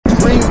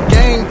ring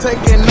game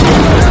taking over,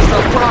 that's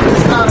a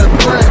promise, not a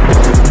threat.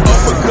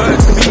 Uppercut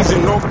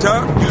season, no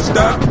time, you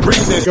stop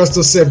breathing.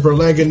 Gusto said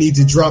Berlanga needs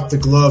to drop the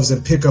gloves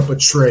and pick up a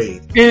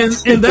trade. And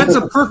that's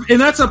a perfect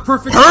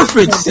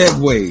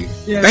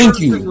segue. Yeah, Thank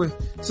you. Segue.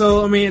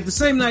 So I mean, at the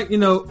same night,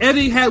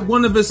 Eddie had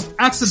one of his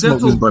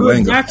accidental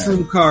good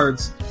matchroom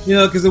cards.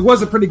 Because it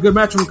was a pretty good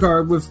matchroom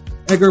card with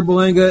Edgar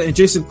Berlanga and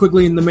Jason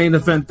Quigley in the main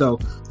event, though.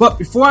 But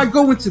before I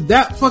go into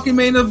that fucking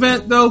main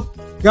event, though,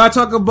 gotta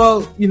talk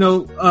about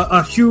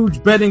a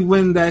huge betting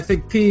win that I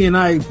think P and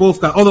I both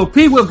got. Although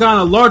P would have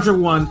gotten a larger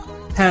one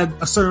had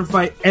a certain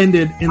fight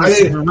ended in the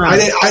second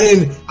round.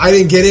 I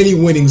didn't get any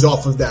winnings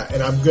off of that,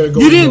 and I'm gonna go.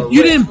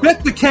 You didn't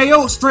bet the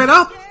KO straight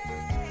up?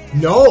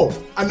 No,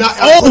 I'm not.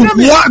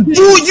 What?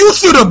 Dude, you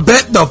should have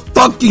bet the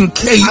fucking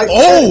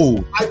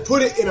KO. I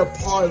put it in a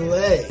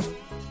parlay.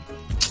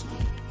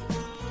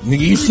 Nigga,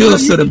 you still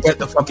should have bet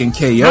the fucking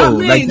KO.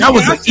 That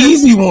was an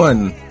easy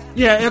one.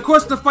 Yeah, and of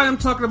course the fight I'm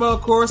talking about,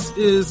 of course,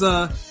 is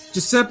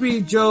Giuseppe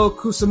Joe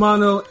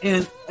Cusimano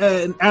and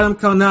Adam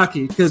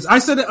Kalnaki. Because I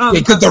said it.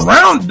 Because the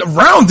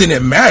round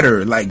didn't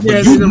matter. But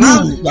you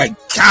knew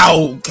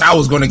Cal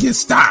was gonna get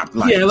stopped.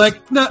 At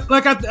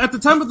the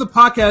time of the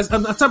podcast,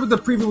 at the time of the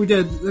preview we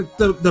did,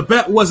 the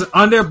bet wasn't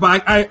on there,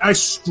 but I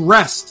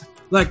stressed.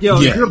 If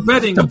you're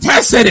betting, the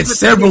Pat said it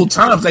several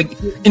times.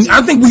 And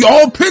I think we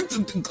all picked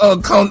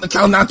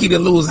Kalnaki to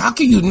lose. How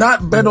can you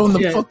not bet on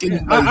the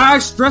fucking? I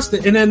stressed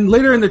it, and then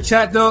later in the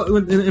chat, though,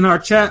 in our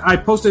chat, I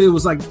posted it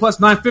was plus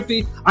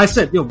 950. I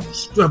said,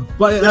 that's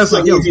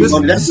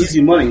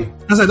easy money.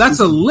 I said that's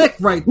a lick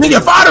right there. Nigga,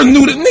 if I'd have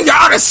knew that, nigga,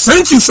 I'd have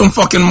sent you some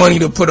fucking money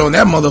to put on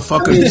that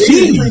motherfucker.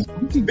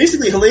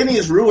 Basically,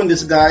 Hellenius ruined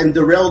this guy and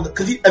derailed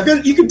because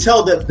you can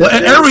tell that.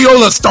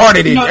 Areola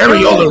started it.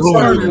 Areola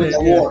ruined it.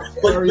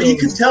 But you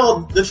could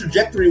tell the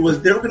trajectory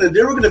was they were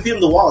gonna feed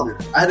him the Wilder.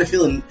 I had a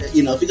feeling, if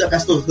he got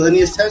past those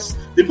Hellenius tests,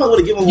 they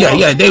probably would have given him.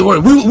 Yeah, they were.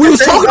 We were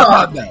talking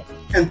about that.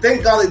 And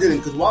thank God they didn't,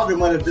 because Wilder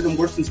might have done him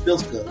worse than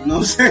Spilska. You know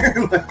what I'm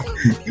saying?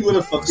 He would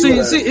have fucked.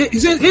 Here's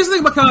the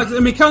thing about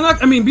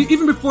Kalnaki.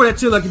 Even before that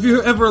too. If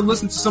you ever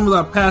listen to some of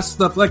our past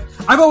stuff,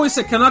 I've always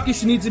said Kalnaki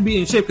should need to be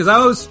in shape, because I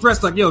always stress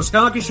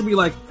Kalnaki should be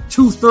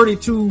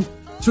 232.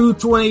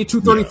 220,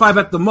 235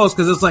 at the most,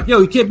 because it's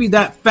he can't be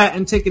that fat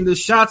and taking the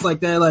shots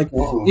like that.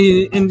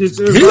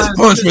 His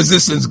punch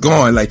resistance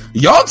gone.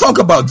 Y'all talk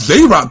about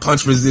J-Rock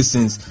punch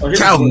resistance.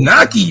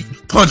 Kalnaki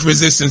punch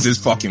resistance is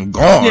fucking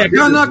gone. Yeah,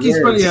 Kalnaki's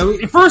funny. Yeah,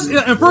 at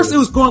first it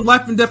was going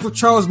life and death with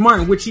Charles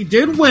Martin, which he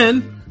did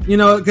win.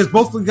 Because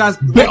both of the guys.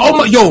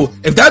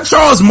 If that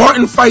Charles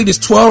Martin fight is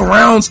 12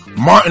 rounds,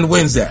 Martin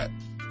wins that.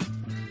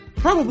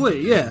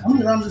 Probably, yeah.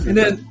 And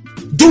then.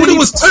 Dude, it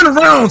was 10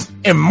 rounds,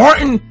 and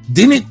Martin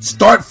didn't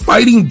start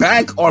fighting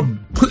back or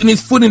putting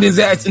his foot in his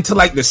ass until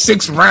the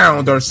 6th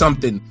round or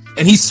something.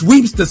 And he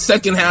sweeps the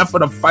second half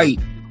of the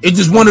fight. It's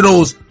just one of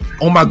those,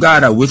 oh my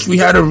God, I wish we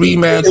had a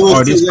rematch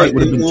or this fight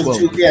would have been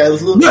 12.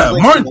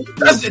 Martin,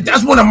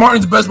 that's one of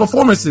Martin's best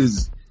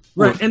performances.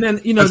 Right, and then,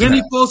 then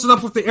he follows it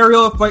up with the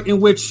Areola fight, in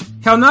which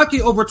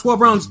Kalnaki over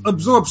 12 rounds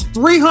absorbs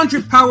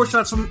 300 power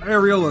shots from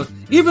Areola.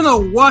 Even a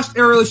washed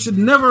Areola should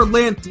never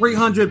land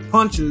 300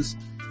 punches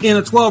in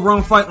a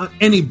 12-round fight on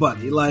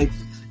anybody.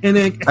 And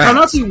then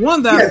Kalnaki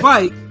won that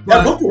fight.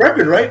 That broke the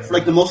record, right? For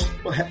the most.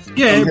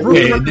 Yeah, it broke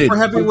the record for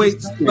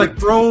heavyweights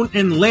thrown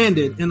and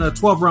landed in a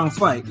 12-round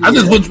fight. I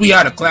just wish we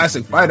had a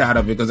classic fight out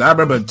of it, because I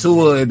remember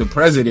Tua and the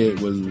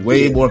President was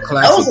way more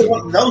classic. That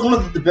was one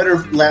of the better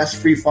last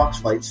free Fox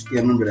fights. Yeah,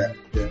 I remember that.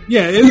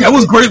 It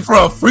was great for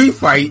a free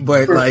fight,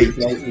 but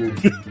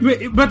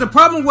but the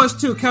problem was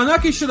too,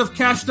 Kalnaki should have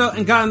cashed out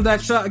and gotten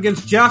that shot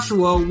against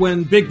Joshua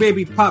when Big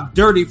Baby popped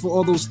dirty for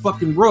all those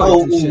fucking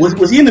royalties.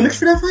 Was he in the mix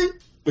for that fight?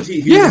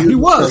 He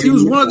was. He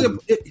was one of the,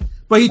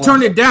 but he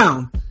turned it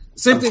down.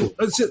 Same thing,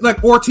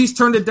 Ortiz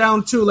turned it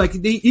down too.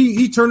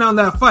 He turned down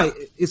that fight.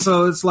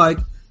 So it's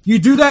you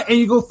do that and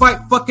you go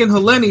fight fucking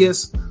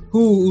Hellenius,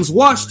 who's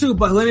washed too,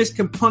 but Hellenius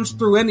can punch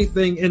through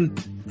anything, and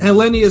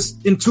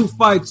Hellenius in 2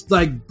 fights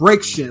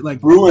break shit.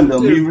 Ruined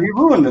him. He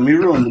ruined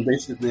him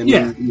basically.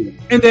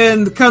 And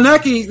then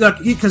Kalnaki,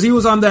 because he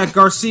was on that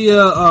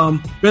Garcia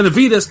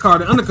Benavides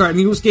card, the undercard, and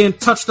he was getting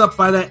touched up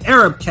by that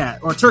Arab cat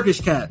or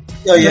Turkish cat.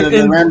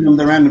 The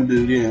random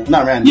dude. Yeah,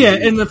 not random. Yeah,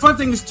 and the fun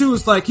thing is too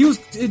is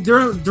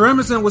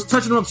Duremison was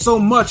touching him up so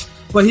much,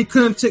 but he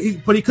couldn't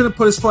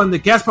put his foot on the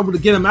gas pedal to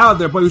get him out of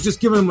there. But he was just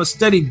giving him a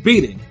steady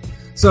beating.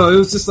 So it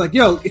was just if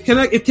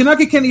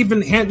Kalnaki can't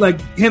even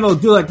handle a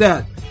dude like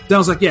that, then I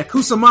was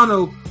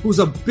Cusimano, who's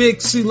a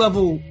big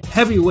C-level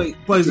heavyweight,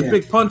 but he's a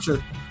big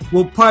puncher,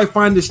 will probably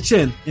find his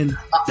chin, and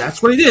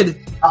that's what he did.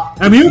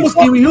 He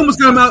almost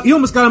got him out. He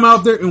almost got him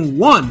out there and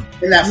won.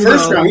 In that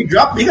first round, he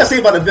got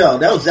saved by the bell.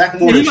 That was Zach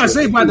Moore. He got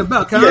saved by the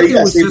bell. Kalnaki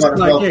was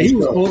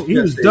just he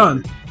was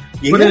done.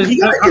 He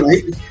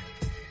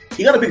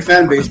got a big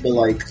fan base, but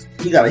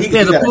he got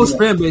the post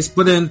fan base.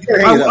 But then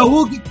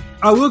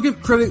I will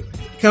give credit.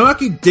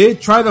 Kanaki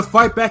did try to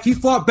fight back. He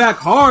fought back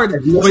hard,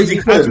 but he was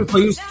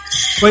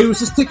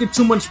just taking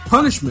too much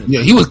punishment.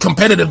 Yeah, he was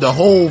competitive the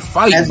whole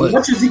fight. As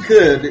much as he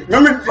could.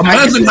 Remember,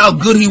 imagine how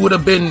good he would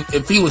have been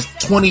if he was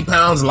 20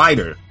 pounds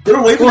lighter. They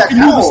were waving that His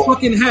towel.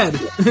 fucking head.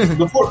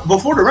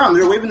 before the round,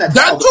 they were waving that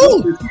towel.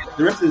 Too.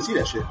 The ref didn't see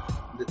that shit.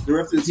 The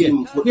ref didn't see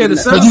him. But you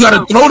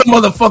gotta throw the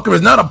mother.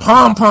 It's not a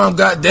pom-pom,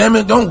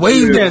 goddammit. Don't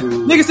wave it. Yeah,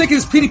 niggas thinking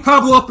it's Petey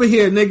Pablo up in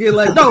here, nigga.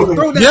 Like, no,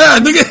 throw that. Yeah,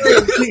 nigga.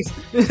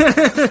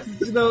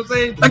 You know what I'm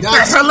saying? Like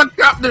that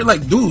helicopter,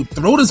 like, dude,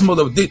 throw this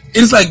mother.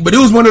 It's like, but it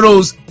was one of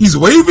those, he's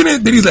waving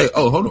it, then he's like,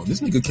 oh, hold on,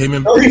 this nigga came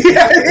in. Wait,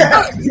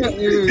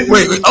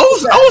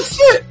 oh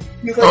shit.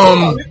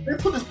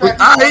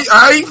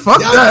 I fuck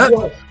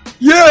that.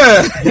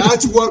 Yeah.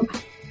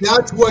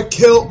 That's what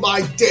killed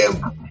my damn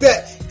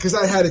bet, because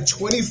I had a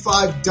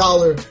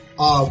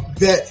 $25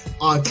 bet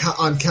on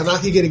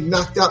Kanaki getting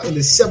knocked out in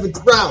the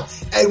 7th round,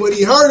 and when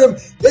he heard him,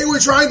 they were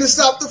trying to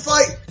stop the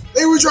fight.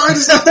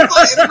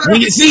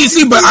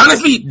 See, but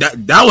honestly,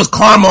 that was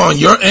karma on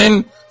your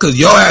end, because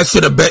your ass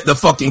should have bet the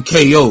fucking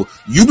KO.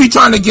 You be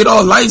trying to get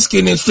all light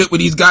skinned and shit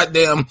with these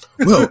goddamn,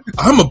 well,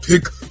 I'm gonna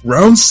pick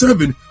round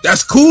 7.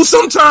 That's cool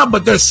sometimes,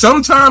 but there's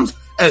sometimes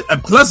at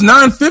plus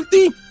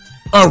 950,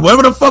 or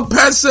whatever the fuck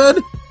Pat said.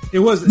 It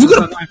was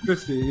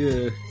 950,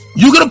 yeah.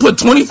 You gonna put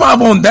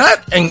 25 on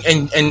that and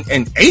 8,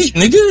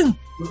 nigga?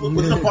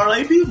 Was it a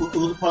parlay, people? It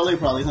was a parlay,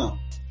 probably, huh?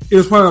 It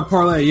was part of a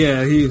parlay,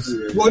 yeah.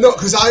 Well, no,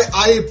 because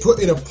I put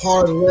in a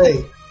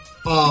parlay.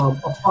 Hold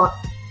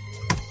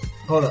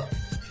up.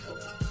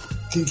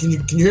 Can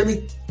you hear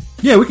me?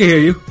 Yeah, we can hear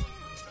you.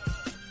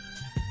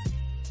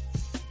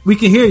 We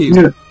can hear you.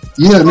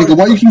 Yeah, nigga.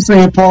 Why you keep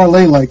saying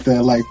parlay like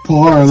that? Like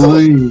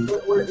parlay. So,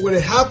 what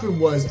had happened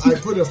was I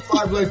put a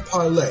 5-leg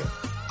parlay.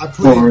 I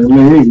put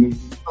in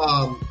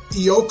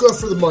Ioka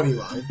for the money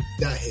line.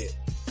 That hit.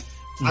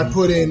 Mm-hmm. I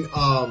put in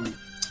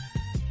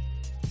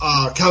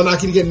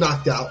Kaunaki to get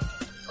knocked out.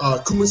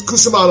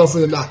 Kusamano for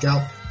the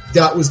knockout.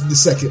 That was the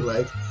 2nd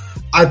leg.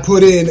 I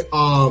put in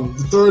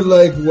the 3rd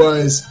leg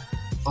was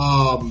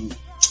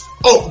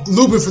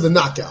Lubin for the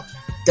knockout.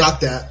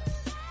 Got that.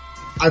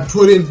 I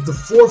put in the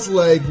 4th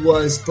leg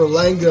was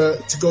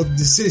Berlanga to go to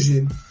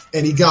decision,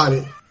 and he got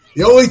it.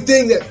 The only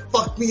thing that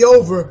fucked me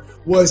over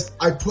was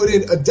I put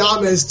in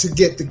Adames to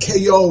get the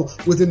KO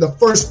within the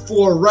first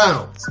 4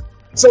 rounds.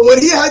 So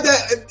when he had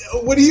that,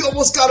 when he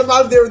almost got him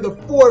out of there in the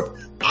 4th,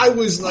 I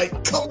was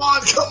like, come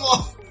on.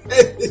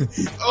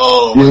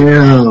 Oh, my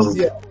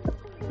God.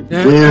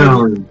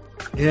 Damn.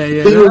 Yeah.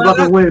 He was about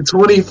to win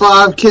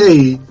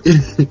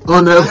 $25K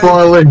on that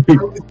parlay.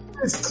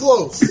 It's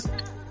close. And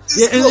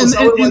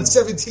won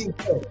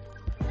 17K.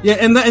 Yeah,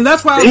 and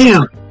that's why.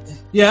 Damn.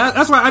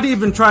 That's why I didn't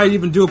even try to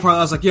even do a parlay.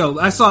 I was like, yo,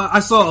 I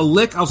saw a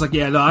lick. I was like,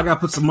 yeah, no, I gotta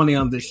put some money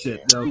on this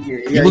shit. Yo.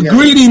 You were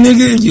greedy,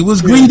 nigga. You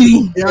was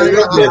greedy. Yeah,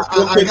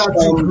 I got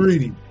too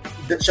greedy.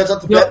 Shouts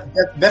out to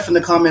Beth in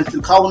the comments.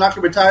 Did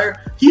Kawinaki retire?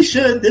 He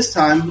should this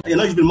time. I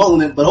know he's been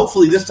mulling it, but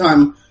hopefully this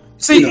time.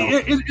 See,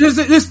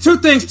 there's 2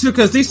 things too,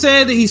 because they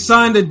said that he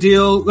signed a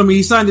deal. I mean,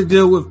 he signed a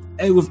deal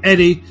with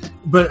Eddie,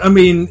 but I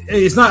mean,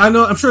 it's not.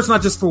 I'm sure it's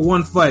not just for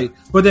one fight.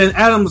 But then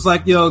Adam was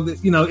like,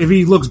 if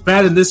he looks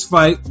bad in this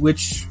fight,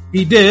 which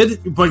he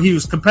did, but he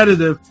was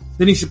competitive,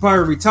 then he should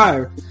probably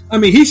retire. I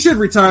mean, he should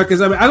retire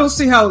because I don't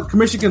see how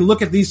commission can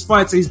look at these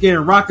fights that he's getting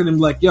rocked and him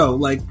like, yo,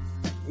 like,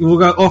 we're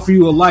gonna offer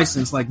you a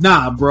license. Like,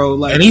 nah, bro.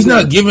 Like, and he's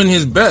not giving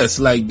his best.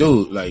 Like,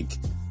 dude, like,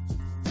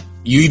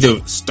 you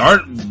either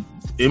start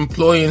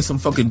employing some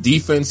fucking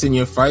defense in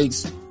your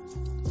fights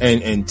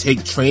and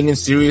take training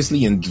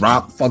seriously and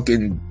drop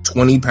fucking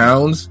 20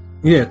 pounds.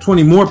 Yeah,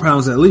 20 more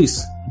pounds at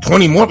least.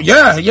 20 more.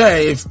 Yeah.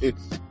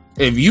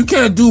 If you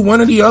can't do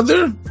one or the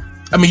other,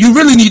 I mean, you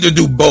really need to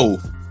do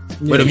both.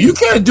 Yeah. But if you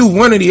can't do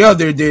one or the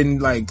other, then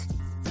like,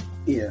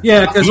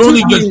 because you're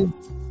only just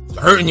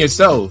hurting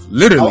yourself,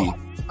 literally.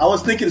 I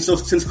was thinking, so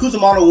since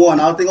Kusamano won,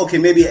 I would think, okay,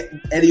 maybe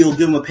Eddie will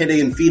give him a payday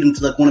and feed him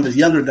to like one of his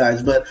younger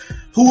guys. But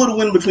who would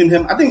win between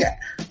him? I think,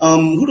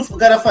 who the fuck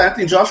got that fight? I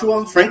think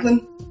Joshua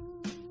Franklin.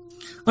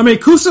 I mean,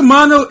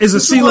 Kusamano is a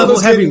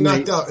C-level heavyweight.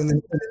 Knocked out in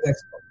the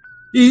next fight.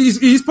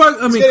 He's part.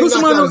 I mean,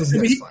 Kusamano.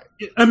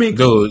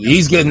 Dude,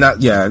 he's getting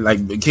knocked. Yeah,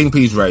 like King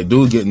P's right.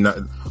 Dude getting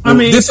knocked. I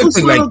mean, this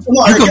is like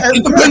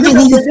it depends on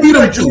who you feed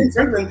him to.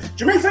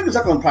 Jermaine Franklin's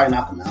not going to probably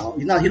knock him out.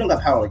 He don't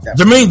got power like that.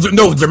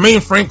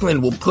 Jermaine Franklin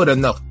will put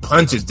enough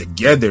punches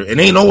together. It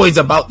ain't always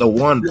about the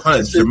one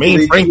punch.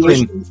 Jermaine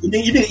Franklin. You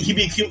think he'd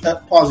be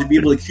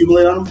able to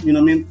accumulate on him? You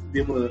know what I mean? Be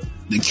able to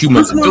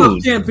accumulate.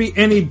 Kusamano can't be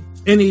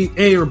any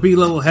A or B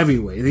level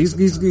heavyweight. He's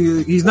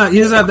not. He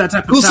doesn't have that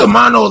type of.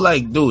 Kusamano,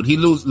 like, dude, he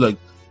lose like.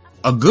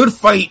 A good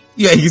fight,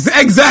 yeah,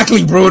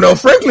 exactly, Bruno.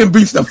 Franklin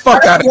beats the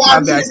fuck out of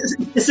that.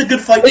 It's a good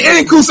fight.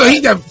 And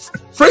Kusa,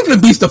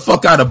 Franklin beats the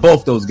fuck out of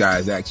both those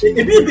guys. Actually,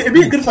 it'd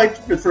be a good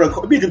fight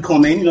it'd be a good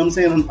co-main. You know what I'm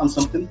saying on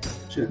something.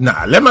 Sure.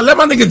 Nah, let my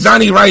nigga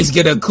Johnny Rice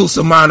get a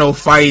Kusamano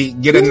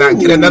fight, get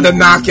another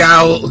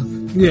knockout.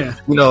 Yeah.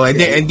 You know, and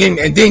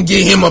then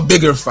get him a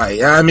bigger fight.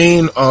 You know what I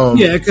mean,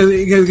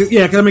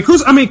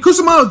 because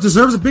Kusamano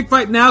deserves a big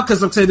fight now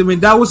because I'm saying, I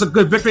mean, that was a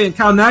good victory, and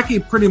Kaunaki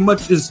pretty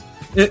much is.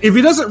 If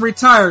he doesn't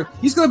retire,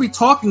 he's gonna be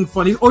talking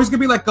funny, or he's gonna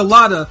be like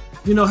Galata,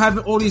 you know,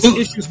 having all these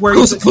issues where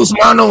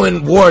Kusamano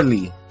and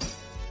Wardley.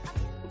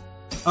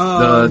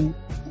 The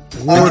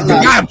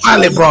guy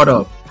Pilot brought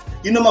up.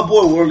 You know, my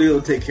boy Wardley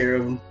will take care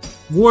of him.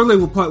 Wardley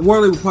will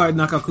probably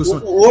knock out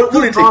Kusamano.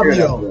 Wardley take care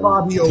of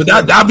him. But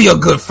that'd be a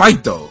good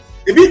fight though.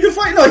 If he's a good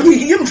fight, no,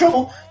 he give him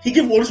trouble. He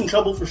give Wardley some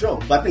trouble for sure.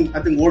 But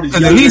I think Wardley's.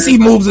 At least he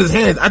moves his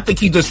hands. I think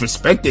he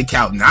disrespected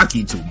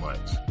Kaunaki too much.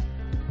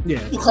 Yeah,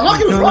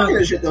 Kaunaki was rocking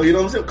that shit though. You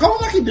know what I'm saying?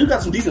 Kaunaki do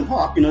got some decent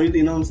pop. You know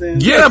what I'm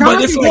saying? Yeah,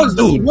 but it's like,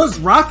 dude, he was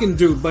rocking,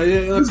 dude. But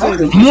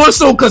more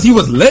so because he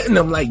was letting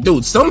them. Like,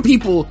 dude, some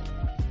people.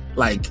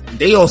 Like,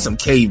 they owe some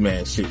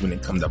caveman shit when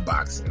it comes to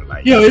boxing.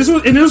 Like, this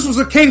was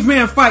a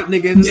caveman fight,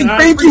 nigga. And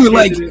thank you.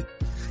 Like,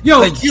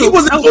 he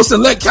wasn't supposed to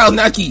let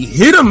Kaunaki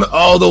hit him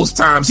all those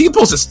times. He was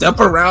supposed to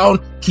step around,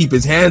 keep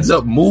his hands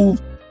up,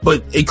 move.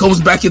 But it goes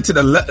back into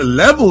the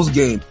levels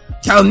game.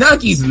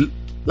 Kaunaki's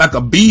like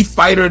a B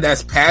fighter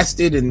that's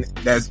past it and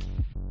that's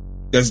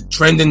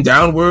trending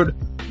downward.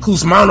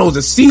 Kusamano's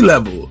a C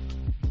level.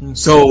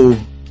 So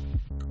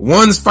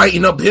one's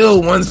fighting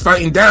uphill, one's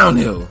fighting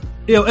downhill.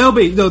 Yo,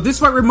 LB, this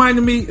fight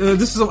reminded me.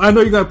 I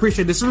know you're gonna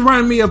appreciate this. It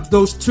reminded me of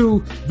those two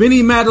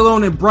Vinny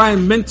Madelone and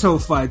Brian Minto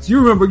fights.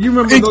 You remember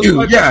Thank those you.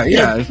 fights?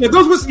 Yeah.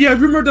 Those was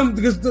remember them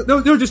because they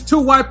were just two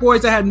white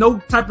boys that had no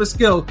type of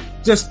skill,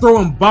 just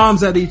throwing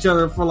bombs at each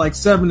other for like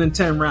 7 and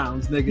 10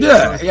 rounds,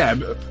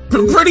 nigga.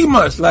 Pretty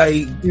much.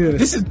 Like,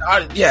 this is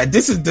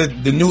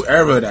the new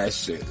era of that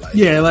shit.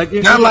 Like,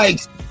 not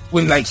like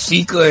when like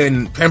Sheikah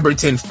and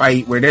Pemberton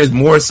fight where there's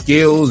more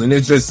skills and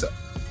it's just.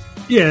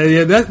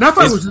 That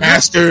fight was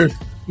faster.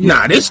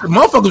 Nah, this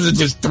motherfuckers are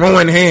just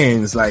throwing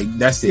hands. Like,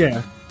 that's it.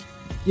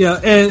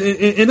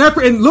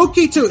 And low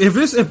key too.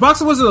 If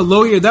boxing wasn't a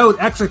low year, that would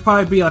actually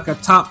probably be like a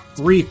top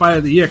 3 fight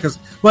of the year.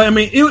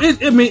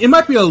 It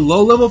might be a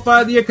low level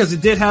fight of the year because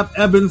it did have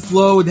ebb and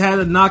flow. It had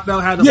a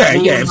knockout.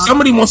 If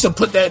somebody wants to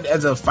put that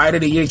as a fight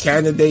of the year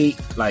candidate,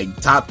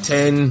 like top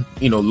 10,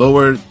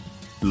 lower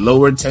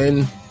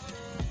 10.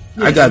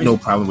 I got no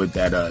problem with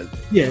that.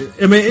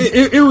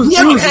 It was. We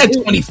haven't had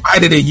 20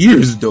 fight of the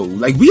years though.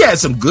 Like, we had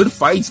some good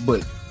fights,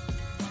 but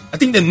I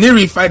think the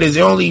Neri fight is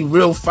the only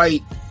real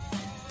fight.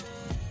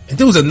 And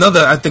there was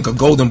another, I think, a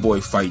Golden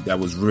Boy fight that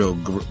was real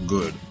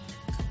good.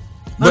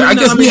 But I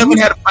guess we haven't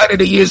had a fight of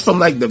the years from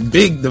like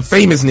the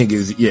famous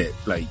niggas yet.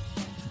 Like,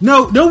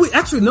 no.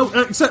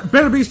 Except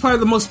Better B's probably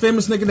the most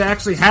famous nigga that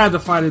actually had the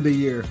fight of the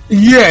year.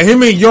 Yeah,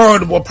 him and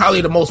Yard were probably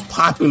the most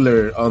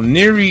popular.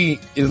 Neri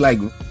is like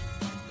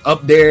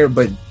up there,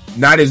 but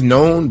not as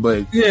known.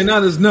 But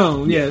not as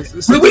known.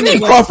 Yes, we need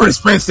Crawford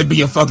Spence to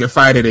be a fucking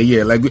fight of the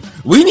year. Like,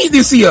 we need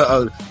to see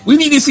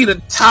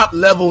the top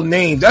level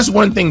names. That's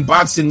one thing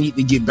boxing need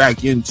to get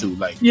back into.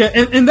 Like,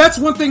 and that's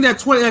one thing that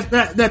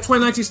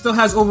 2019 still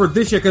has over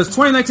this year because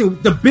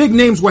 2019 the big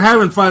names were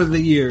having fight of the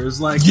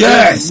years. Like,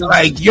 it's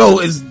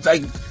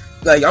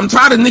like I'm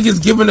tired of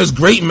niggas giving us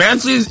great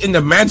matches and the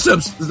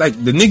matchups. Like,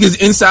 the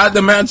niggas inside the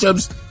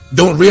matchups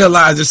don't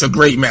realize it's a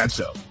great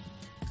matchup.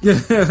 No,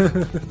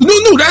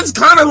 that's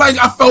kind of like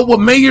I felt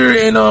what Mayer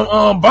and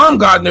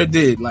Baumgartner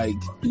did. Like,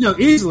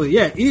 easily.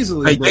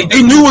 Like,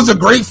 they knew it was a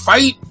great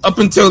fight up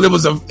until they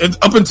was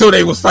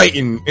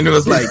fighting, and it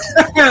was like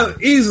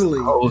easily.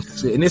 Oh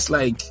shit! And it's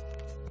like,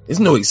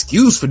 there's no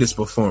excuse for this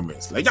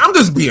performance. Like, I'm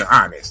just being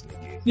honest.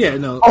 Yeah,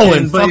 no.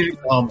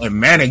 Oh, and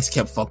Mannix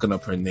kept fucking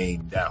up her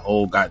name that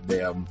whole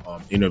goddamn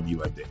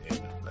interview at the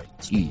end. Like,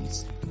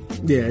 jeez.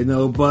 Yeah,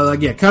 no, but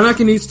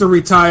Kaunaki needs to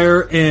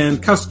retire,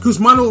 and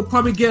Kusamano will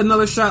probably get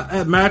another shot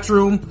at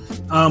Matchroom,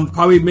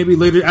 probably maybe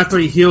later after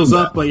he heals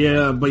up. But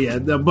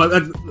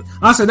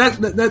honestly,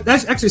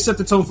 that actually set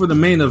the tone for the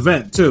main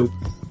event too,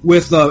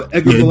 with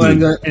Edgar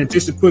Berlanga and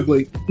Jason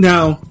Quigley.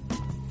 Now,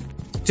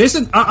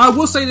 Jason, I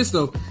will say this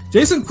though,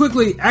 Jason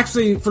Quigley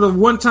actually for the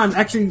one time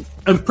actually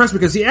impressed me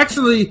because he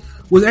actually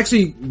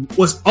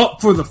was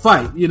up for the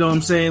fight. You know what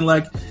I'm saying?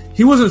 Like,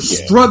 he wasn't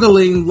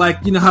struggling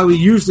like how he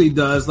usually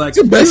does. Like,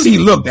 it's the best he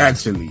looked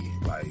actually.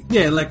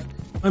 Like,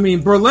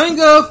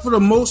 Berlanga for the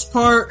most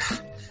part.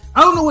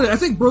 I don't know what I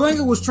think.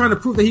 Berlanga was trying to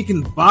prove that he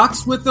can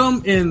box with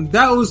them, and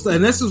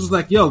this was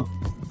like, yo,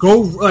 go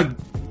like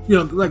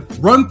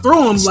run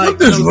through him.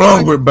 Something's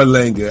wrong with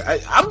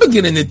Berlanga. I'm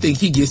beginning to think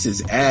he gets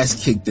his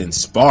ass kicked in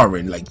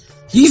sparring. Like,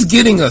 he's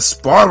getting a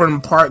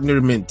sparring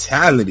partner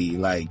mentality.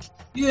 Like,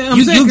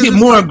 you get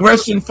more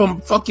aggression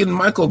from fucking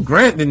Michael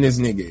Grant than this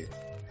nigga.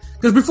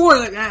 Because before,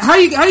 like, how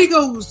you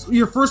go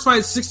your first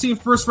fight 16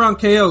 first round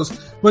KOs,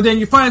 but then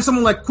you find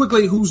someone like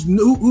Quigley who's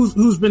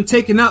been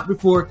taken out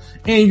before,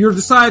 and you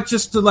decide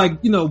just to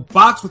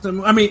box with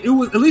him. I mean,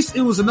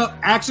 it was enough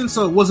action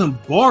so it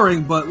wasn't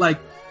boring, but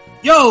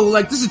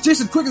this is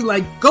Jason Quigley.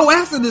 Like, go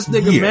after this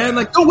nigga, man.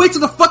 Like, don't wait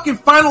till the fucking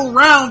final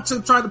round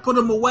to try to put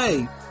him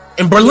away.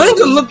 And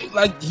Berlanga looked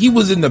like he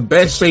was in the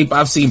best shape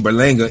I've seen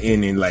Berlanga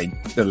in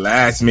like the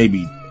last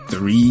maybe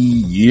 3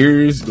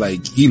 years.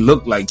 Like, he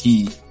looked like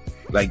he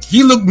Like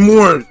he looked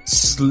more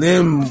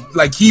slim.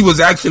 Like he was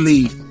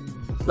actually,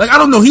 like I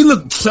don't know. He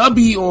looked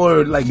chubby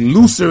or like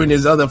looser in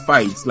his other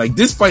fights. Like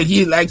this fight,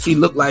 he actually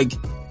looked like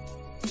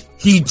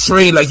he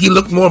trained. Like he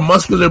looked more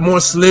muscular, more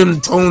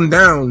slim, toned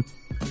down.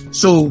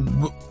 So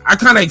I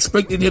kind of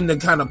expected him to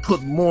kind of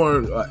put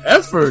more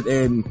effort.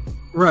 And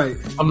right,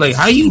 I'm like,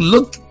 how you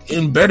look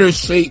in better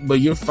shape, but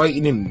you're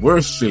fighting in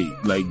worse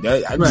shape? Like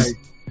that, I just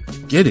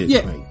get it.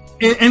 Yeah,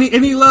 like,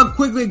 and he loved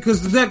Quigley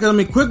because of that. I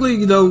mean, Quigley,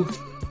 you know,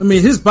 I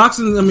mean, his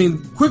boxing. I mean,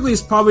 Quigley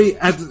is probably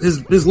at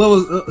his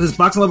level. His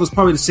boxing level is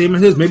probably the same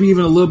as his, maybe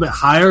even a little bit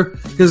higher.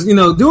 Because you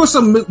know, there were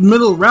some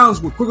middle rounds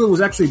where Quigley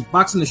was actually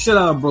boxing the shit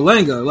out of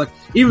Berlanga. Like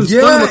even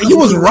he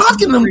was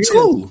rocking them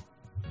too.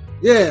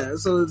 Yeah,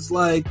 so it's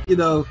like, you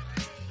know,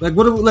 like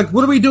what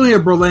are we doing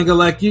here, Berlanga?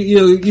 Like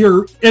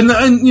you're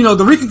and you know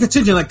the Rican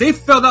contingent, like they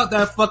filled out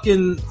that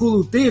fucking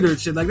Hulu theater and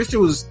shit. Like this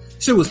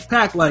shit was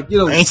packed. Like, you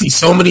know, I ain't see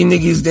so many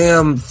niggas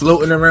damn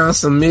floating around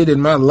some mid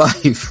in my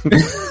life.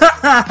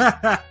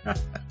 That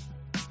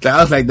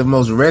was like the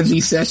most Reggie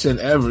session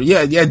ever.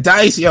 Yeah,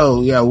 Dice,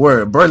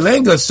 word.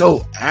 Berlanga's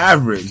so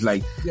average.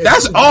 Like,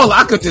 that's all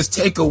I could just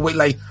take away.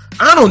 Like,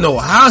 I don't know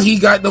how he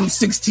got them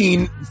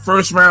 16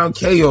 first round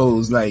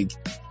KOs. Like,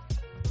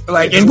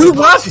 and we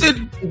watched it.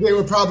 They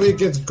were probably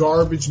against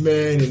garbage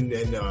men and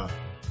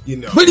you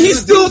know. But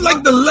he's still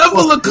like the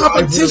level of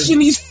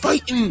competition he's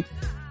fighting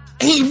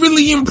ain't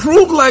really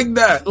improved like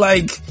that.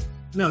 Like,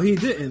 no, he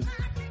didn't.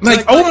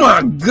 Like, oh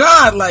my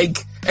god, like,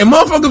 and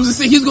motherfuckers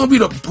say he's gonna be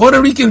the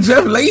Puerto Rican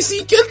Jeff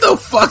Lacey. Get the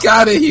fuck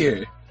out of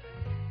here.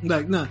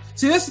 Like, nah.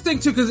 See, that's the thing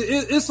too, because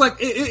it's like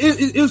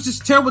it was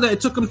just terrible that it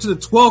took him to the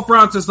 12th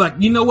round. So it's like,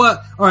 you know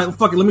what? All right, well,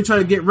 fuck it. Let me try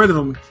to get rid of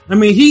him. I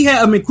mean,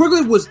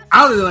 Quigley was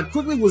out of there. Like,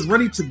 Quigley was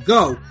ready to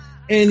go,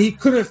 and he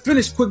couldn't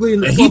finish Quigley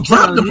in the 12th round. He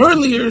dropped him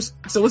earlier,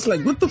 so it's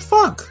like, what the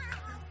fuck?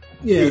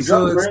 Yeah,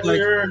 so it's like,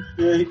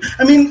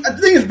 I mean, the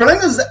thing is,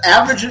 Berlanga's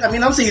average. I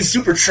mean, I'm saying he's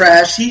super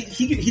trash.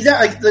 He's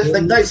like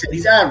Dice said,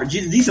 he's average.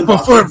 He's a decent. But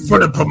for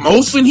the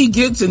promotion he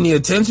gets and the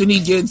attention he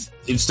gets,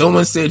 if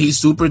someone said he's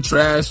super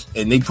trash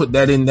and they put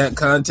that in that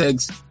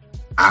context,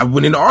 I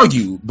wouldn't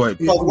argue. But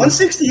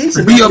 168,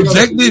 to be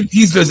objective,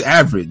 he's just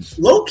average.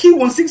 Low key,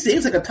 168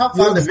 is like a top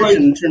 5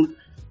 division.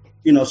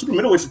 You know, super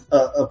middleweight's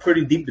a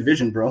pretty deep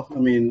division, bro. I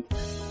mean.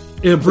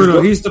 Yeah, Bruno,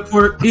 he's the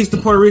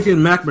Puerto Rican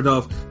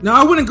Makhmadov. Now,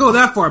 I wouldn't go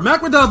that far.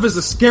 Makhmadov is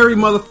a scary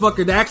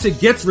motherfucker that actually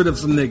gets rid of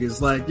some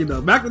niggas. Like, you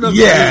know, Makhmadov.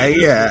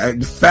 Yeah,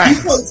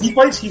 facts. He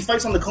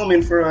fights on the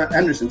co-main for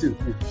Anderson too.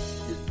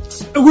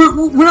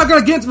 We're not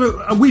gonna get to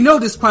it. We know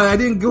this pilot. I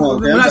didn't go.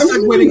 We're not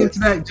segueing into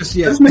that just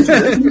yet.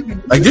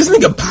 Like this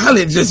nigga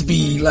pilot just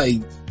be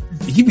like.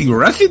 He be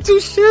rushing through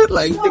shit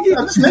like nigga.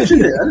 I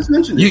just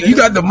mentioned it. You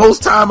got the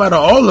most time out of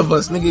all of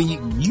us,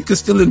 nigga. You can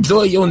still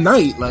enjoy your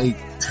night, like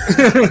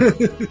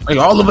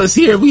all of us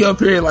here. We up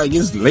here like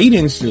it's late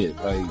and shit,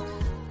 like.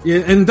 Yeah,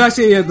 and that's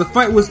the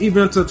fight was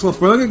even until 12.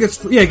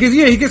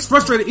 Berlanga he gets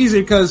frustrated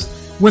easily because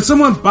when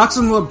someone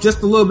boxes him up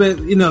just a little bit,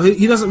 you know,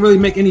 he doesn't really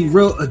make any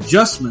real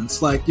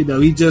adjustments. Like, you know,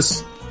 he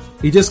just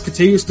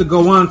continues to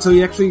go on until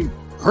he actually.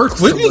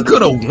 Quigley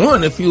could have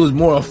won if he was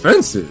more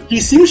offensive. He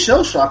seems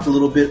shell shocked a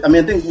little bit. I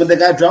mean, I think when the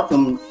guy dropped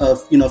him, a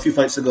few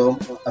fights ago,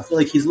 I feel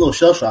like he's a little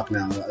shell shocked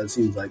now. It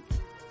seems like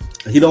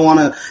he don't want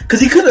to, because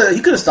he could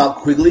have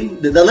stopped Quigley.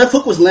 The left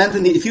hook was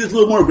landing. If he was a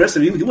little more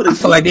aggressive, he would have. I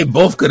feel like they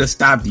both could have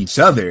stopped each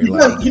other.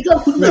 He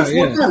dropped Quigley like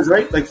 4 times,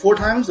 right? Like 4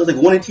 times. It was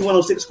like 118,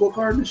 106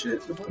 scorecard and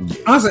shit.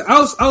 Honestly, I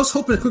was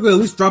hoping Quigley at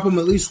least drop him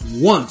at least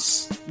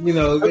once. You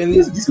know, and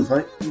he's a decent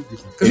fight.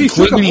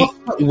 Quigley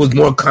was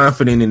more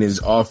confident in his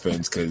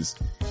offense because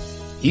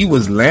he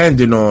was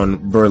landing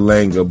on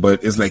Berlanga,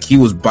 but it's like he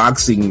was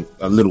boxing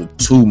a little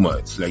too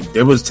much. Like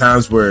there was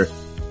times where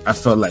I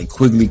felt like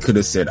Quigley could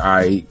have said, "All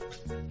right,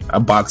 I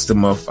boxed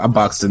him up. I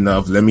boxed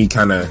enough. Let me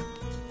kind of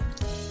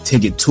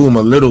take it to him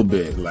a little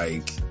bit."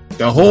 Like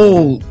the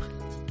whole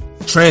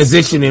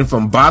transitioning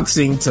from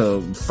boxing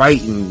to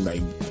fighting,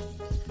 like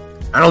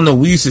I don't know.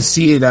 We used to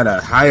see it at a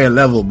higher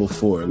level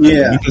before. Like, we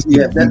used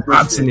to be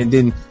boxing, and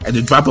then at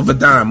the drop of a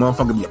dime,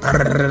 motherfucker be.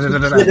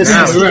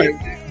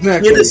 He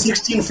had the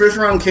 16 first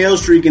round KO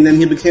streak, and then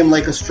he became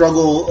like a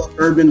struggle,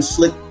 urban,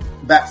 slick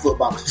back foot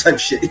box type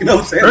shit. You know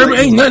what I'm saying? Urban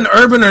ain't nothing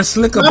urban or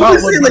slick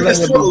about what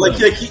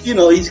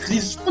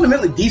he's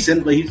fundamentally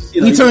decent, but he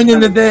turned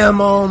into damn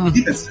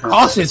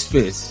cautious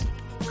fist.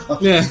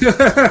 Yeah.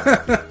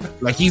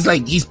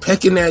 he's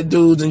pecking at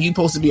dudes and you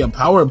supposed to be a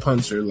power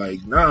puncher.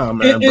 Like, nah,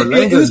 man.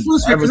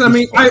 I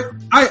mean,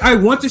 I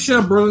want to shit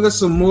on Berlanga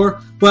some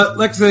more, but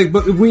like I said,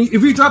 but if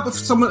we drop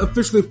someone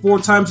officially 4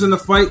 times in the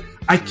fight,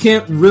 I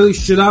can't really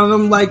shit on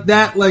him like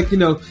that. Like, you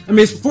know, I mean,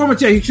 his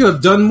performance, he should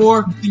have done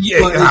more.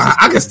 Yeah,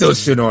 I can still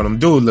shit on him.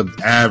 Dude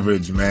looked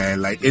average,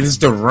 man. Like, it's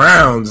the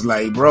rounds,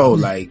 like, bro,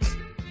 like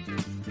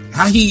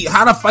how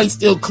the fight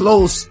still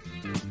close.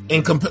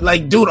 And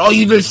like, dude, all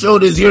you just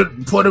showed is your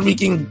Puerto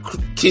Rican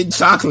kid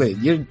chocolate.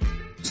 Quillen,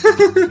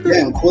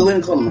 call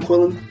him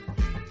Quillen.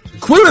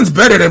 Quillen's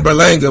better than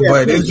Berlanga,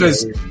 but it's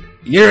just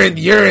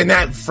you're in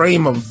that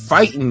frame of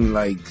fighting.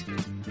 Like,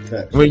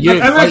 When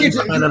you're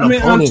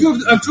on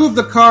two of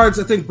the cards,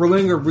 I think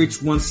Berlanga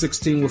reached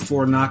 116 with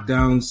 4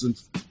 knockdowns. And,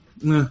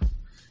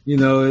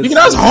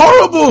 that's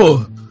horrible.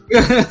 4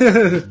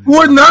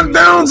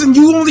 knockdowns and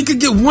you only could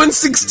get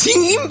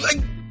 116. Like,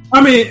 I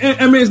mean,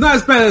 it's not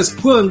as bad as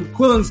Quillen.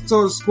 Quillen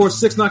scored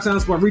 6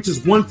 knockdowns, but reaches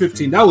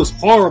 115. That was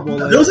horrible.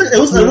 Like, it was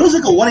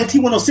like a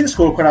 118-106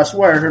 score card. I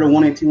swear I heard a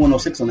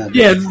 118-106 on that.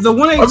 Yeah, the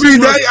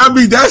 118. I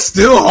mean, that's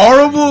still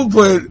horrible,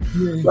 but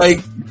like,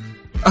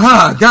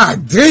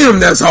 god damn,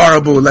 that's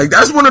horrible. Like,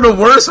 that's one of the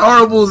worst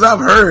horribles I've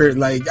heard.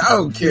 Like, I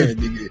don't care,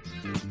 nigga.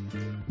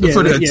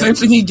 For the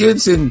attention he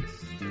gets, and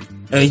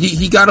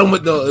he got him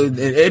with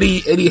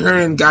Eddie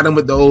Hearn got him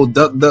with the old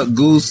Duck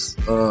Goose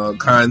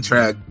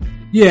contract.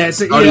 Yeah,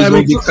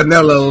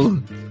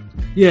 Canelo.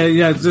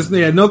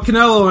 No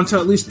Canelo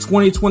until at least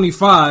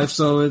 2025.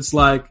 So it's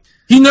like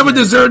he never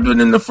deserved it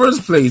in the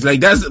first place. Like,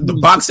 that's the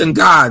boxing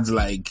gods.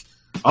 Like,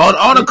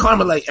 all the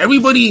karma. Like,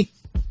 everybody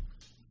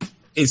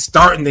is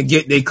starting to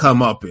get their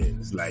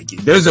comeuppance. Like,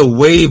 there's a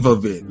wave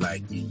of it.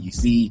 Like, you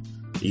see,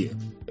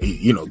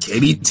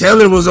 Katie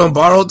Taylor was on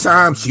borrowed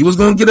time. She was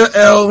gonna get an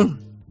L,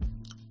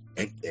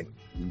 and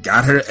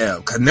got her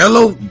L.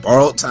 Canelo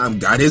borrowed time,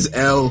 got his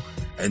L.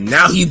 And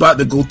now he's about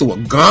to go through a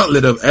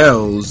gauntlet of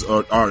L's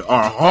or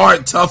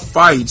hard, tough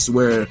fights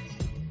where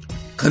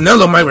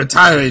Canelo might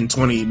retire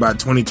by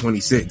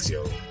 2026,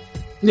 yo.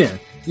 Yeah,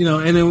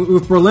 and then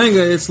with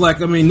Berlanga, it's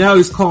like, I mean, now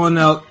he's calling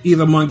out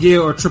either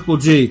Munguia or Triple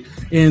G.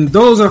 And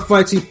those are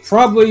fights he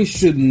probably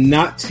should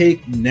not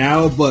take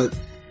now, but,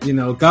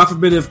 God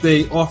forbid if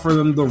they offer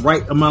them the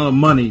right amount of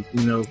money,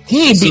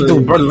 He ain't beat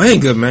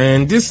Berlanga,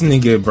 man. This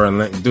nigga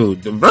Berlanga,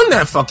 dude, run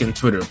that fucking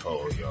Twitter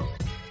poll, yo.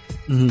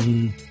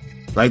 Mm-hmm.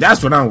 Like,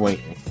 that's what I'm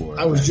waiting for.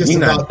 I was just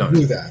about to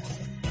do that.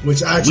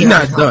 Which I actually we're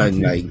not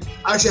done. Like,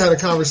 I actually had a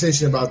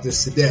conversation about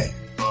this today,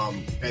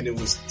 and it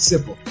was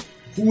simple.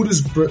 Who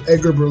does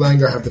Edgar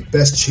Berlanga have the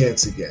best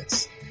chance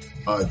against?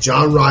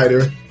 John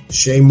Ryder,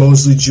 Shane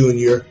Mosley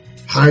Jr.,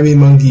 Jaime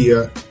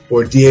Munguia,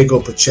 or Diego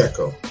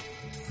Pacheco?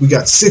 We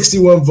got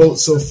 61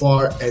 votes so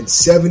far, and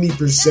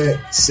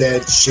 70%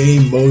 said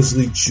Shane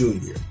Mosley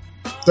Jr.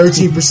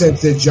 13%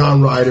 said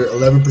John Ryder,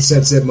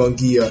 11% said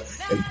Munguia,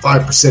 and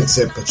 5%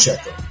 said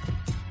Pacheco.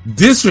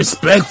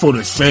 Disrespectful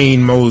to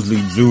Shane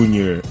Mosley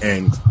Jr.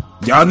 And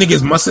y'all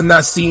niggas must have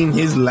not seen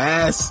his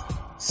last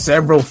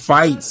several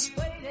fights.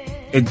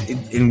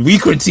 And we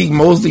critique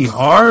Mosley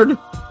hard,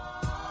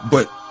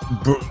 but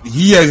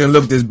he hasn't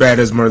looked as bad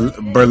as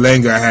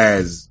Berlanga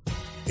has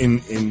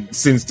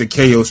since the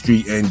KO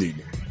streak ended.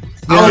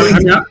 I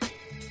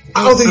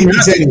don't think he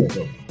beats any of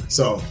them.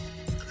 So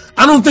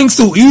I don't think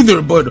so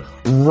either. But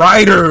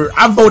Ryder,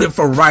 I voted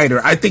for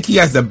Ryder. I think he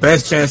has the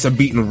best chance of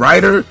beating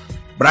Ryder.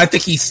 But I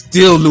think he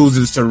still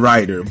loses to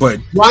Ryder.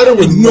 But Ryder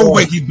would no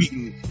way he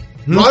beating.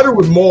 Ryder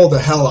would maul the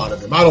hell out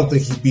of him. I don't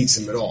think he beats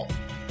him at all.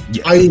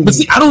 Yeah. But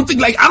see, I don't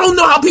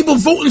know how people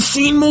vote in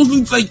Shane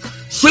Mosley. Like,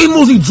 Shane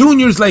Mosley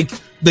Jr. is like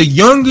the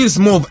youngest,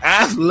 more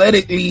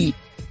athletically,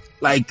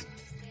 like,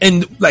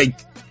 and like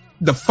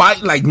the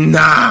fight, like,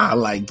 nah,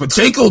 like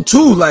Pacheco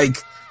too.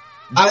 Like,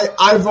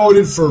 I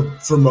voted for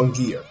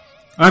Munguia.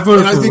 I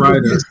voted for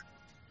Ryder.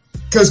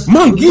 Because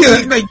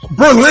Munguia, like,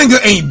 Berlanga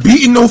ain't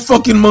beating no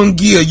fucking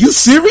Munguia. You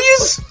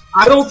serious?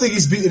 I don't think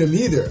he's beating him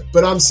either.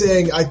 But I'm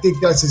saying I think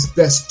that's his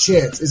best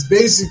chance. It's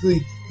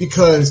basically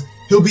because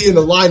he'll be in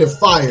the line of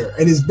fire,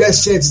 and his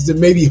best chance is to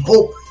maybe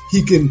hope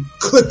he can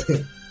clip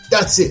him.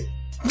 That's it.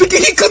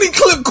 He couldn't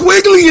clip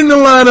Quigley in the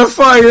line of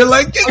fire.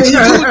 Like,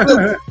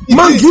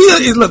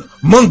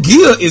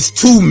 Munguia is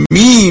too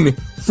mean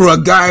for a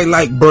guy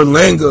like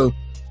Berlanga,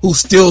 who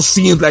still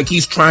seems like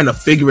he's trying to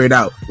figure it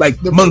out. Like,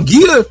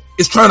 Munguia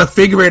is trying to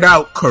figure it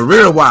out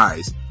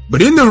career-wise.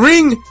 But in the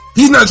ring,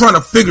 he's not trying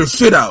to figure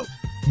shit out.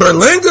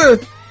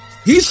 Berlanga,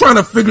 he's trying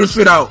to figure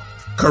shit out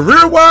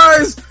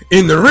career-wise,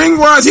 in the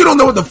ring-wise. He don't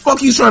know what the fuck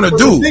he's trying to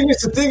do.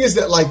 The thing is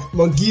that, like,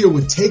 Munguia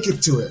would take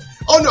it to him.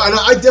 Oh, no, and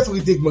I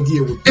definitely think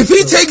Munguia would. If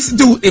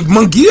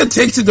Munguia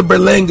takes it to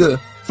Berlanga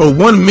for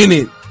 1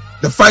 minute,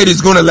 the fight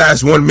is going to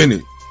last 1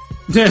 minute.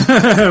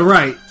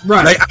 right.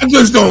 Like, I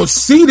just don't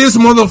see this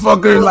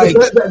motherfucker. Well, like,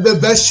 the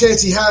best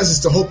chance he has is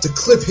to hope to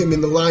clip him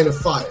in the line of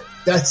fire.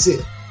 That's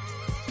it.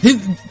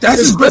 That's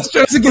his best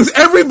chance against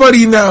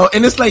everybody now,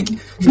 and it's like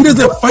he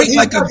doesn't fight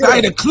like a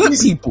guy to clip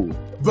people.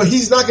 But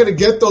he's not going to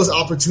get those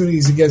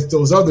opportunities against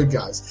those other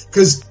guys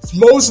because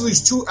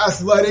Mosley's too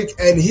athletic,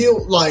 and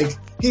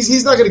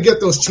he's not going to get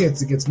those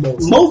chances against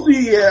Mosley.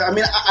 Mosley, yeah. I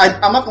mean,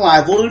 I'm not gonna lie.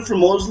 I voted for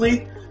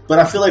Mosley. But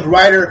I feel like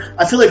Ryder.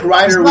 He's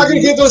not going to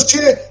get those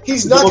chances.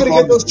 He's not going to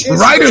get those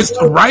chances.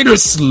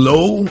 Ryder's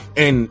slow,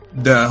 and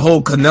the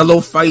whole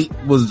Canelo fight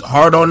was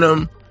hard on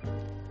him.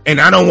 And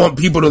I don't want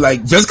people to,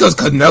 like, just because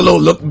Canelo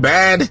looked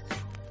bad,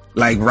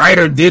 like,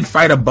 Ryder did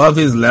fight above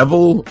his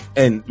level,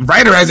 and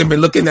Ryder hasn't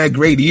been looking that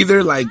great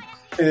either. Like,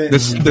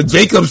 the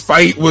Jacobs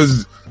fight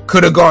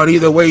could have gone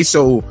either way.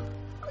 So,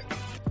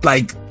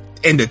 like,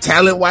 and the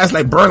talent wise,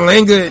 like,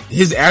 Berlanga,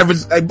 his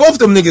average, like, both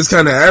them niggas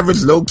kind of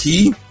average, low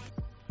key.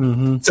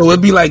 Mm-hmm. So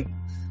it'd be like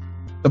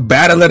a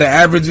battle of the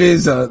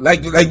averages.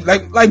 Like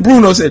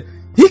Bruno said,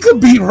 He could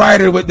beat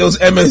Ryder with those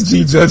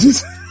MSG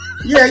judges.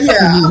 Yeah.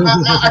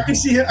 I could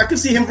see him. I could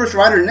see him versus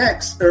Ryder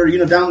next, or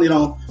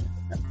down,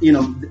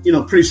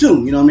 pretty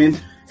soon. You know what I mean?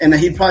 And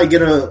he'd probably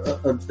get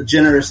a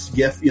generous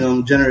gift,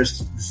 generous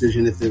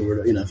decision if they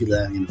were, if he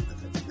let,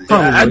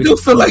 I do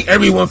feel like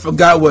everyone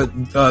forgot what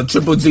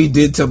Triple G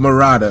did to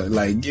Murata.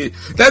 Like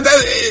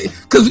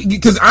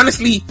because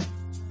honestly,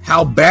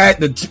 how bad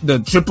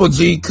the Triple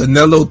G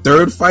Canelo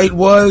third fight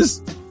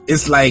was,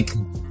 it's like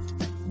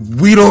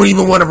we don't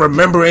even want to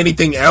remember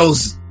anything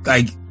else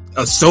like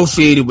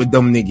associated with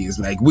them niggas.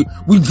 Like we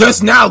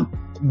just now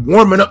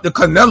warming up the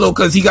Canelo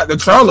because he got the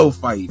Charlo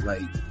fight.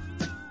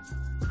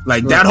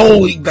 Like that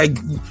whole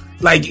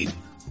like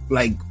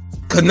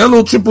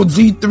Canelo Triple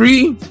G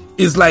 3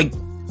 is like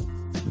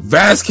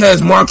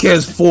Vasquez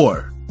Marquez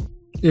 4.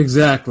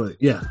 Exactly.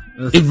 Yeah.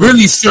 It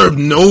really served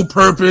no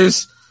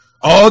purpose.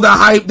 All the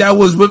hype that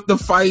was with the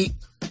fight,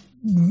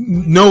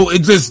 no,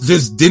 it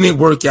just didn't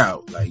work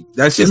out. Like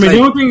that's just. the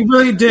only thing it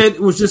really did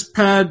was just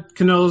pad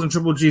Canelo's and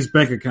Triple G's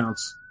bank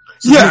accounts.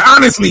 So yeah,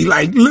 honestly,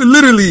 like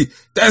literally,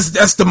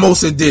 that's the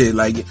most it did.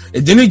 Like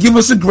it didn't give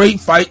us a great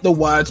fight to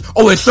watch.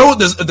 Oh, it showed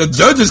the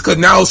judges could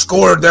now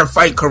score their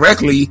fight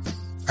correctly.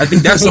 I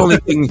think that's the only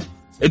thing.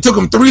 It took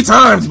them 3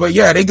 times, but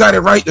yeah, they got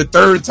it right the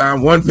third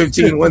time.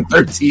 115,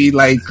 113.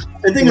 Like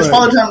the thing is,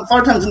 Father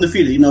Time's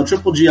undefeated.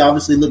 Triple G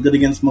obviously looked good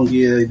against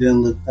Munguia. He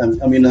didn't look.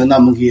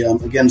 Not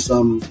Munguia. Against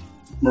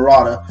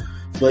Murata.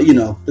 But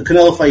the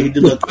Canelo fight, he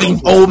did look.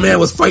 Old man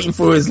was fighting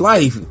for his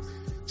life.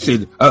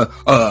 Shit, a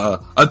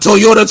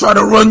Toyota try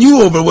to run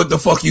you over. What the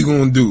fuck you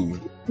gonna do?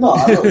 No,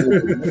 I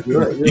don't.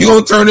 You're right. You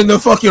gonna turn into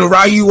fucking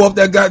Ryu off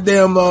that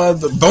goddamn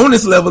the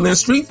bonus level in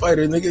Street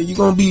Fighter, nigga. You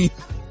gonna be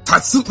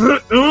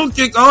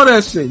kick all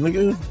that shit,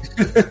 nigga.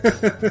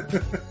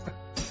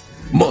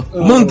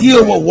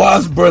 Munguia will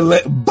watch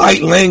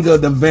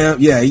Berlanga the vamp.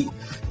 Yeah,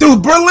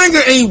 dude,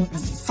 Berlanga ain't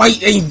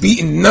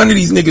beating none of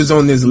these niggas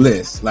on this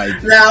list.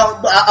 Like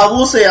now, I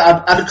will say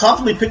I'd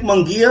confidently pick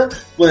Munguia,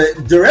 but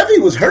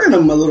Derevi was hurting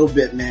him a little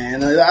bit,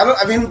 man.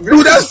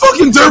 Dude, that's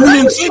fucking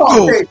Derby and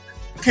Chico.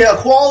 Okay, a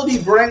quality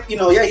Brent, he's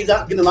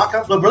not getting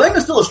knockouts, but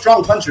Berlanga's still a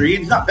strong puncher.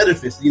 He's not better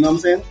fisted, you know what I'm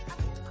saying?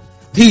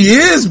 He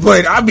is,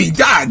 but I mean,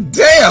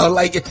 goddamn,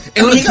 like,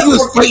 and look, he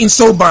was fighting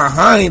so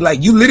behind,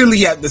 like, you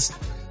literally had this,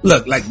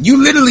 look, like,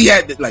 you literally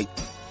had to, like,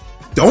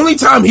 the only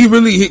time he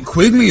really hit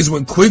Quigley is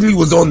when Quigley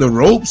was on the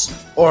ropes,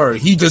 or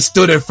he just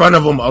stood in front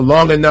of him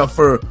long enough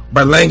for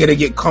Berlanga to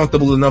get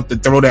comfortable enough to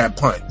throw that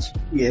punch.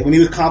 Yeah, when he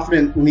was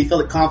confident, when he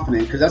felt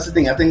confident, because that's the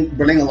thing, I think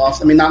Berlanga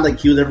lost, I mean, not like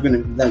he was ever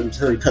going to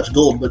necessarily touch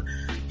gold, but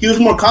he was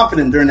more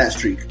confident during that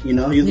streak, He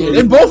was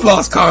they both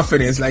lost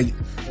confidence, like,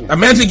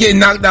 imagine getting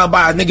knocked out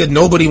by a nigga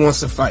nobody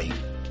wants to fight.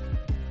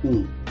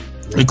 And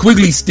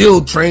Quigley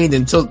still trained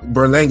and took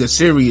Berlanga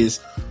serious,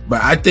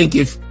 but I think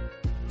if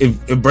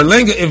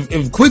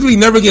Quigley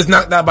never gets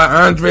knocked out by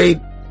Andre,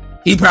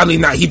 he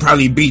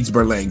probably beats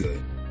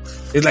Berlanga.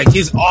 It's like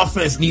his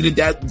offense needed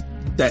that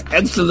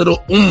extra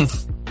little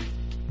oomph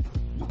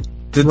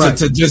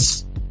to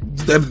just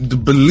the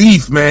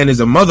belief, man, is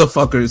a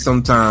motherfucker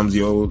sometimes,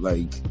 yo.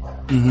 Like,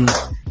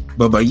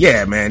 but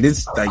yeah, man,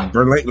 it's like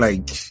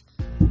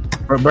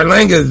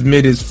Berlanga's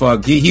mid as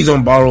fuck. He's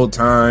on borrowed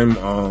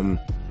time.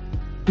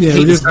 He's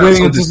just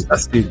waiting. So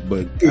disgusted,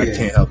 but I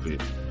can't help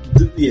it.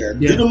 Do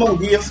the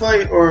Munguia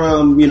fight or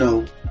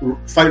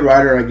fight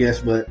Ryder, I guess,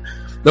 but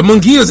the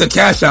Munguia's a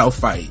cash out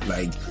fight.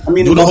 Like,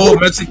 do the whole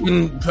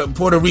Mexican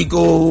Puerto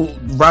Rico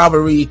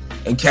robbery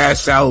and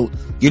cash out,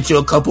 get you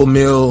a couple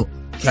mil,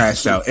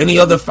 cash out. Any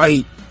other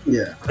fight,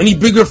 any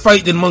bigger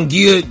fight than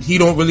Munguia, he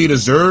don't really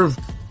deserve.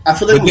 I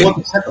feel like we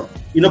want Pacheco.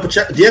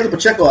 Diego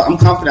Pacheco, I'm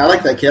confident. I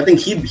like that kid. I think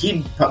he'd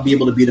be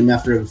able to beat him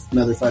after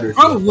another fighter.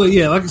 Probably,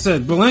 yeah. Like I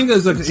said, Berlanga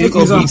is like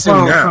he's on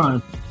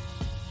time.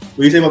 What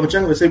do you say about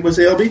Pacheco? What say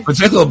LB?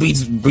 Pacheco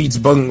beats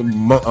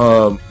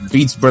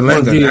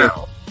Berlanga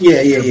now.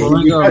 Yeah.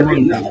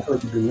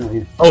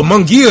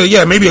 Munguia,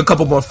 yeah, maybe a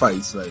couple more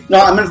fights. Like, no,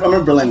 I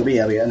remember Berlanga. But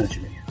yeah, I know what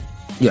you mean.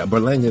 Yeah,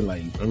 Berlanga,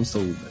 like, I'm so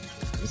like,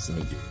 this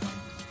nigga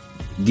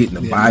getting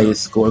the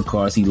biased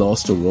scorecards. He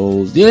lost to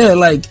Rose. Yeah,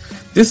 like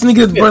this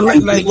nigga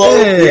Berlanga, like,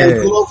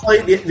 Angulo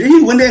fight. Did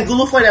he win the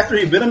Angulo fight after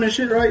he bit him and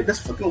shit? Right? That's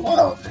fucking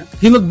wild, man.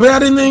 He looked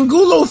bad in the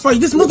Angulo fight.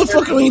 This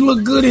motherfucker ain't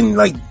look good in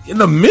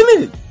a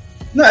minute.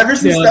 No, ever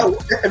since he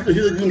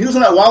was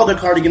on that Wilder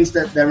card against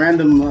that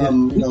random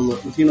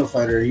Latino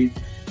fighter,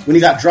 when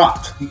he got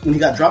dropped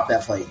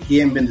that fight,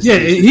 he ain't been the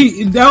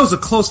same. That was a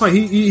close fight.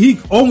 He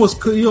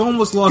almost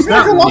lost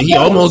that one. He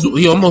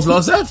almost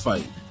lost that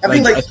fight. I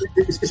mean,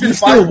 it's been 5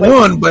 still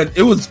won, but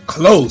it was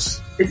close.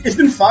 It's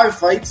been 5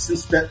 fights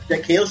since that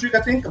KO streak,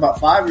 I think, about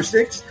 5 or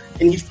 6,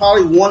 and he's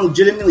probably won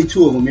legitimately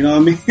 2 of them. You know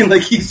what I mean?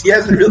 Like he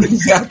hasn't really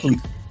exactly.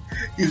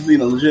 He's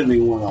legitimately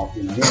won off.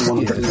 He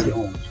hasn't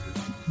won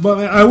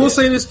But I will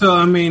say this though,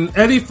 I mean,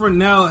 Eddie for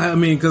now,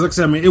 because like I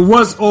said, it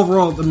was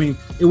overall,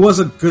 it was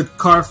a good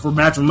card for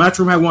Matchroom.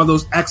 Matchroom had one of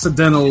those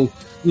accidental,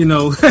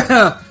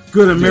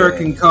 good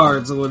American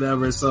cards or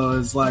whatever. So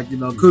it's like,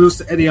 kudos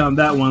to Eddie on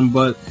that one.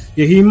 But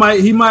yeah, he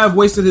might have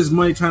wasted his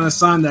money trying to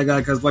sign that guy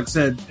because, like I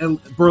said,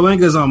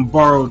 Berlanga's on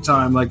borrowed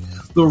time. Like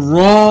the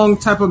wrong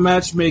type of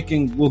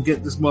matchmaking will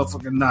get this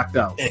motherfucker knocked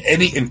out.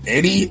 And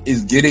Eddie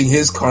is getting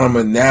his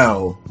karma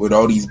now with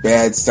all these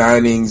bad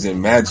signings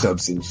and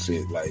matchups and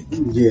shit. Like,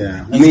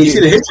 yeah, I mean, you see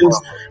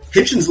the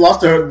Hitchens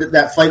lost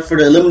that fight for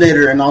the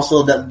Eliminator, and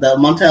also that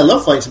Montana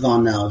Love fight's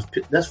gone now.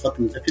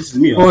 That pisses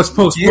me off. Oh, it's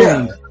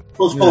postponed. Yeah.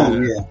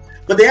 Postponed, yeah.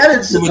 But they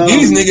added some. With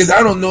these niggas,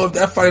 I don't know if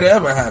that fight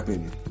ever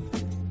happened.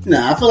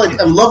 Nah, I feel like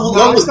Love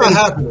was not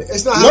happening.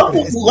 It's not Love,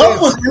 happening.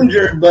 Love was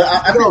injured, but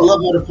I think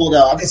Love would have pulled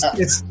out. It's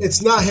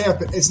not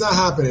happening. It's not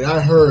happening. I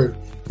heard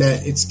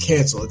that it's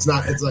canceled. It's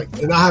not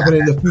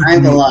happening in the future. I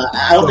ain't gonna lie.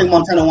 I don't think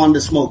Montana wanted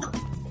to smoke.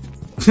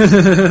 I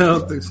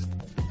don't think so.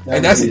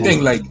 And that's the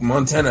thing. Like,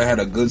 Montana had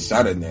a good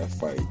shot in that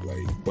fight.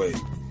 Like,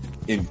 but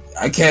if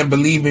I can't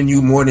believe in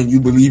you more than you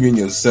believe in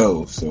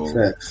yourself, so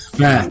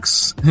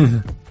facts.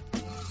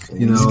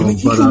 He can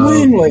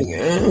win.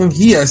 Like,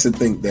 he has to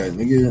think that,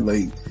 nigga.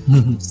 Like,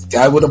 this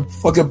guy with a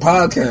fucking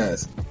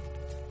podcast.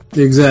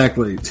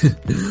 Exactly.